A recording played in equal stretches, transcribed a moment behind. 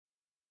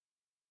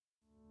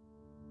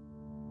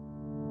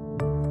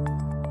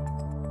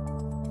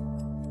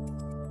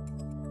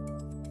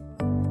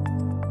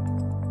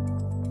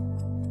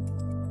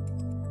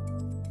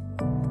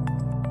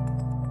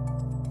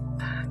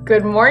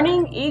Good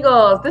morning,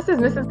 Eagles. This is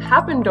Mrs.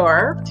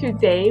 Papendorf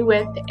today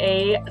with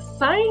a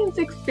science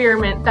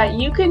experiment that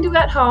you can do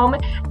at home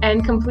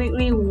and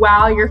completely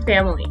wow your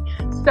family.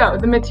 So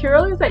the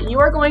materials that you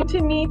are going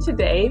to need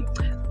today: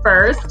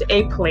 first,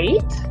 a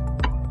plate,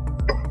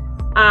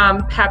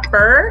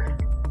 pepper,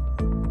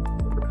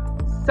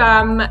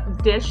 some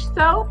dish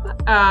soap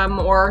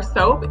or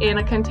soap in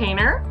a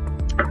container,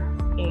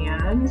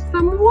 and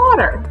some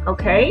water.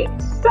 Okay,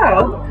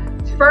 so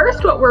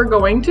first what we're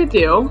going to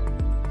do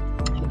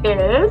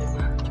is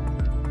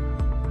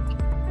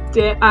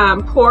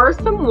pour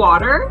some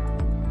water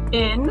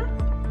in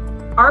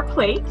our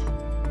plate,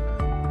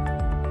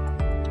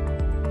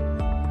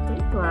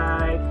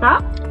 like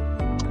that.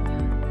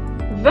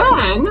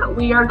 Then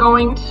we are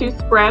going to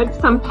spread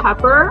some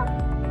pepper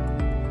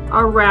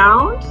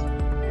around,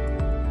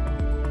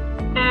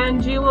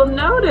 and you will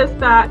notice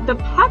that the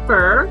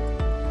pepper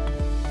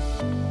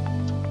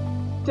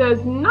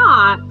does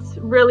not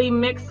really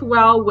mix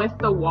well with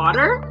the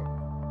water.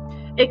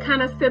 It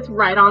kind of sits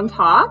right on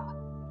top.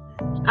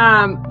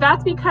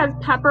 That's because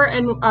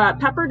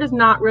pepper does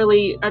not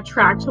really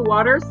attract to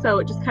water, so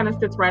it just kind of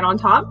sits right on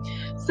top.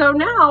 So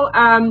now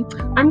I'm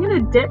gonna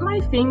dip my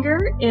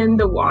finger in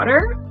the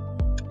water,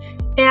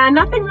 and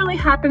nothing really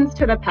happens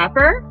to the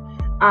pepper.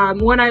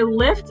 When I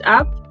lift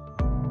up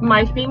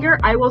my finger,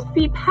 I will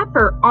see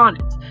pepper on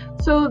it.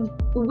 So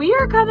we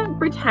are kind of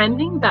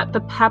pretending that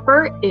the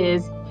pepper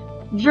is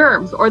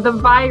germs or the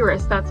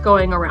virus that's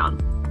going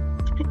around.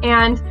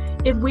 And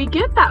if we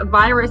get that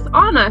virus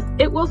on us,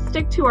 it will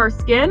stick to our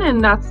skin,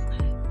 and that's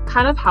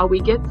kind of how we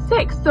get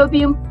sick. So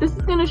this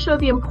is going to show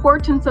the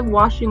importance of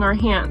washing our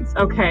hands,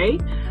 okay?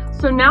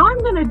 So now I'm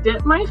going to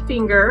dip my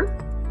finger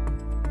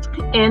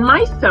in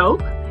my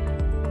soap,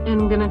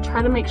 and I'm going to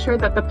try to make sure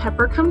that the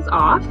pepper comes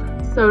off.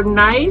 So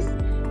nice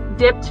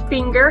dipped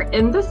finger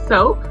in the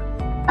soap.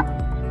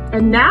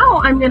 And now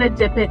I'm going to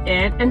dip it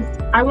in, and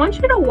I want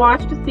you to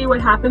watch to see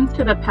what happens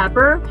to the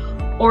pepper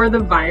or the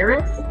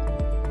virus.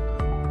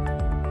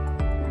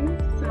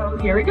 So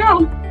here we go.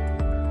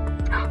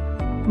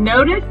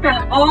 Notice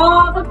that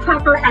all the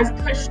pepper has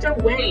pushed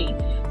away.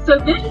 So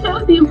this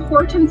shows the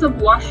importance of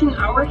washing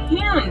our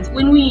hands.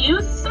 When we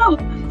use soap,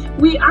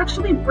 we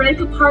actually break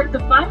apart the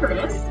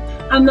virus,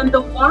 and then the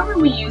water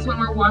we use when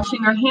we're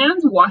washing our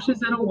hands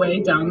washes it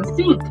away down the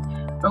sink.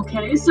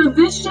 Okay, so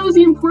this shows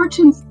the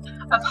importance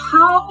of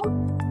how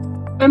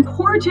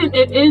important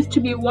it is to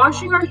be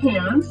washing our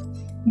hands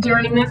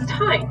during this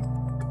time.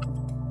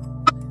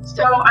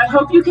 So I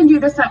hope you can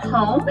do this at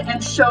home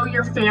and show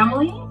your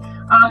family.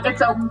 It's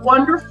a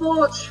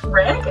wonderful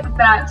trick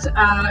that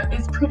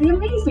is pretty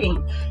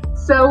amazing.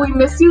 So we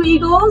miss you,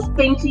 Eagles.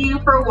 Thank you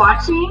for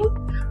watching.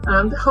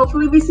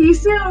 Hopefully we see you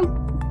soon.